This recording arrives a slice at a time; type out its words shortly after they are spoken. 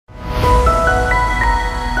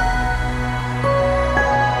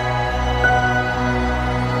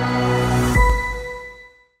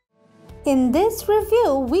In this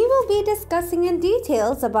review, we will be discussing in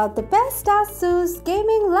details about the best Asus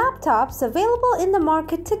gaming laptops available in the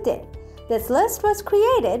market today. This list was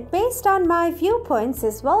created based on my viewpoints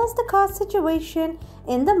as well as the cost situation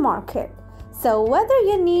in the market. So whether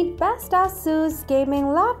you need best Asus gaming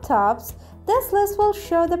laptops, this list will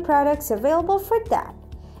show the products available for that.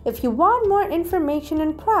 If you want more information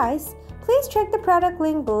and price, please check the product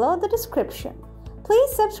link below the description.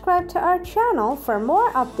 Please subscribe to our channel for more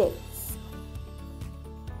updates.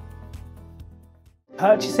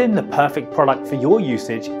 Purchasing the perfect product for your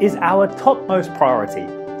usage is our topmost priority.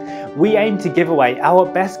 We aim to give away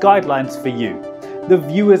our best guidelines for you, the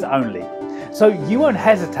viewers only, so you won't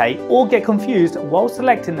hesitate or get confused while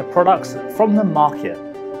selecting the products from the market.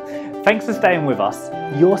 Thanks for staying with us.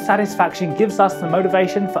 Your satisfaction gives us the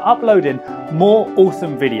motivation for uploading more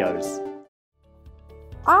awesome videos.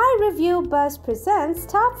 iReviewBuzz presents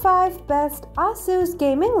Top 5 Best Asus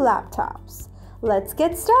Gaming Laptops. Let's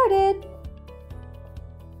get started.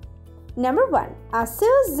 Number 1.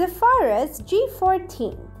 Asus Zephyrus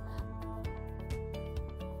G14.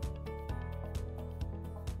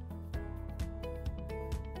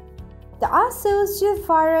 The Asus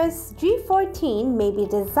Zephyrus G14 may be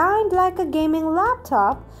designed like a gaming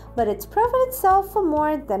laptop, but it's proven itself a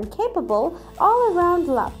more than capable all-around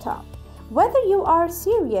laptop. Whether you are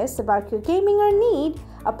serious about your gaming or need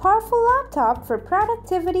a powerful laptop for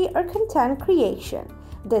productivity or content creation,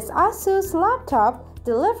 this Asus laptop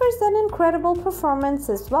delivers an incredible performance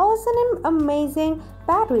as well as an amazing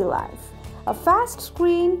battery life, a fast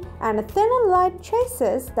screen, and a thin and light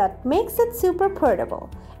chassis that makes it super portable.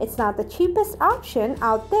 It's not the cheapest option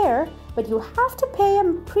out there, but you have to pay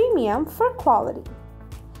a premium for quality.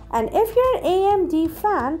 And if you're an AMD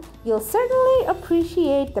fan, you'll certainly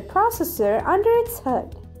appreciate the processor under its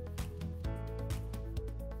hood.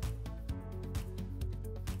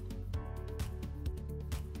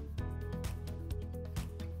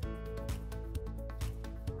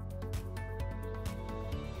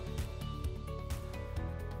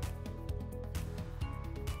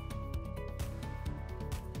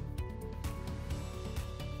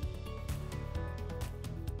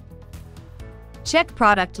 Check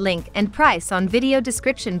product link and price on video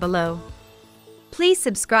description below. Please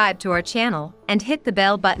subscribe to our channel and hit the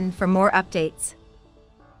bell button for more updates.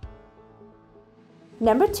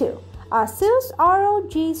 Number 2. Asus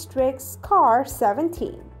ROG Strix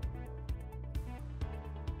G14.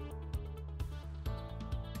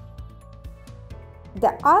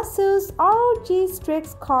 The Asus ROG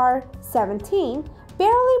Strix G14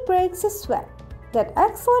 barely breaks a sweat. That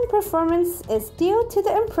excellent performance is due to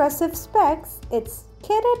the impressive specs it's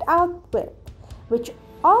kitted out with, which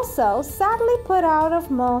also sadly put out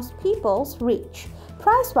of most people's reach.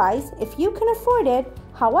 Price-wise, if you can afford it,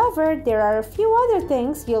 however, there are a few other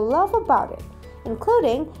things you'll love about it,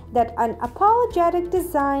 including that unapologetic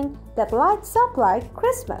design that lights up like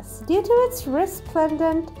Christmas due to its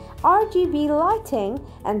resplendent RGB lighting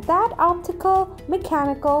and that optical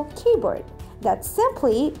mechanical keyboard that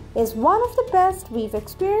simply is one of the best we've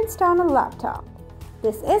experienced on a laptop.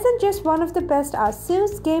 This isn't just one of the best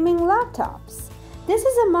Asus gaming laptops. This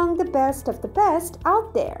is among the best of the best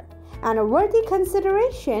out there, and a worthy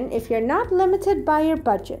consideration if you're not limited by your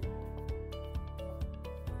budget.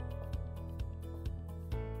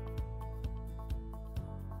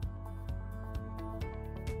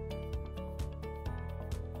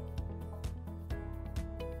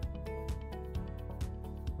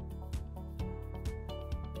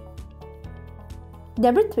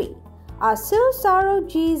 Number 3. Asus ROG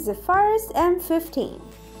Zephyrus M15.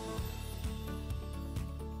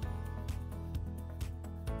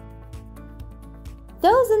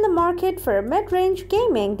 Those in the market for a mid-range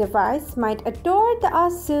gaming device might adore the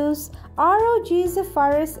Asus ROG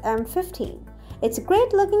Zephyrus M15. It's a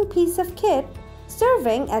great-looking piece of kit,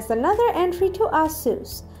 serving as another entry to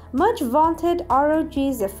Asus' much-vaunted ROG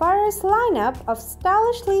Zephyrus lineup of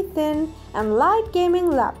stylishly thin and light gaming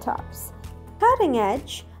laptops. Cutting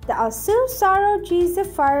edge, the Asus ROG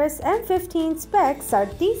Zephyrus M15 specs are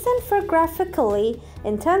decent for graphically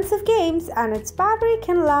intensive games, and its battery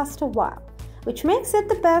can last a while, which makes it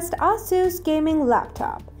the best Asus gaming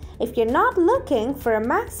laptop if you're not looking for a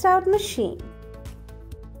maxed out machine.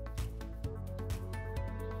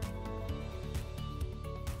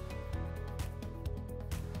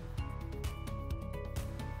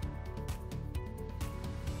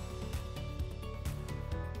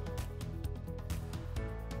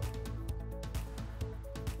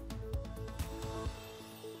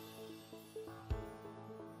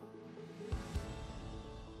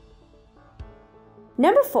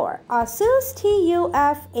 Number 4. Asus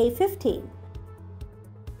TUF A15.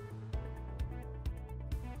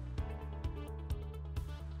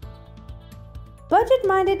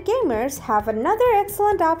 budget-minded gamers have another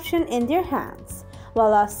excellent option in their hands.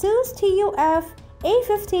 While Asus TUF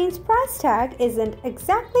A15's price tag isn't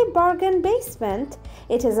exactly bargain basement,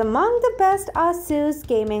 it is among the best Asus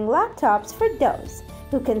gaming laptops for those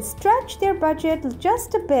who can stretch their budget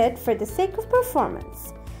just a bit for the sake of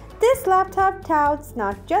performance. This laptop touts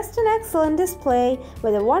not just an excellent display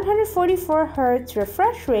with a 144Hz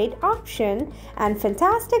refresh rate option and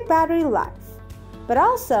fantastic battery life, but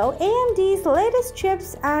also AMD's latest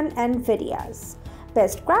chips and NVIDIA's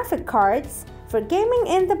best graphic cards for gaming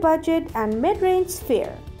in the budget and mid-range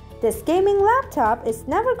sphere. This gaming laptop is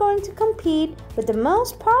never going to compete with the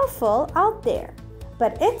most powerful out there,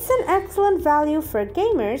 but it's an excellent value for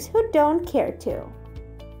gamers who don't care to.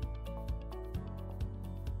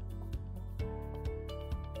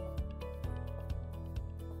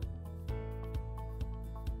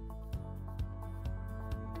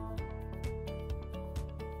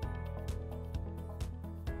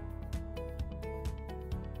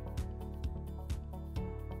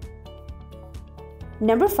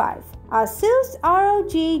 Number 5. Asus ROG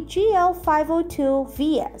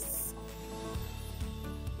GL502VS.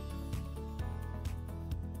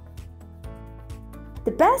 The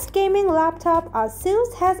best gaming laptop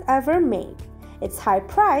Asus has ever made. Its high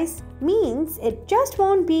price means it just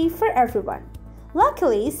won't be for everyone.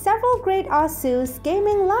 Luckily, several great Asus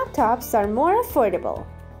gaming laptops are more affordable.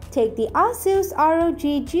 Take the Asus ROG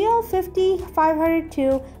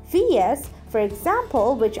GL502VS for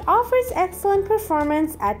example, which offers excellent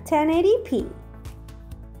performance at 1080p.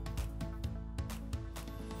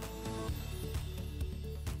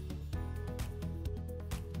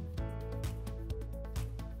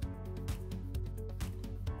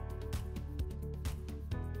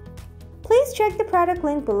 Please check the product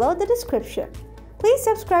link below the description. Please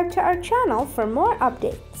subscribe to our channel for more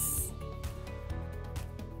updates.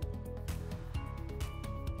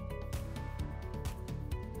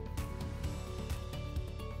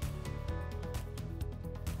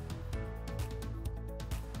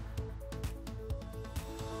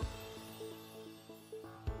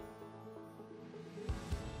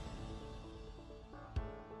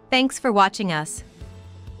 Thanks for watching us.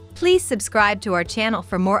 Please subscribe to our channel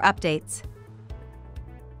for more updates.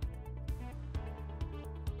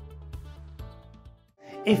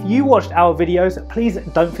 If you watched our videos, please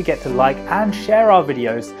don't forget to like and share our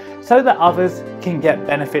videos so that others can get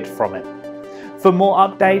benefit from it. For more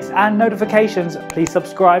updates and notifications, please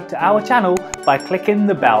subscribe to our channel by clicking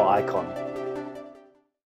the bell icon.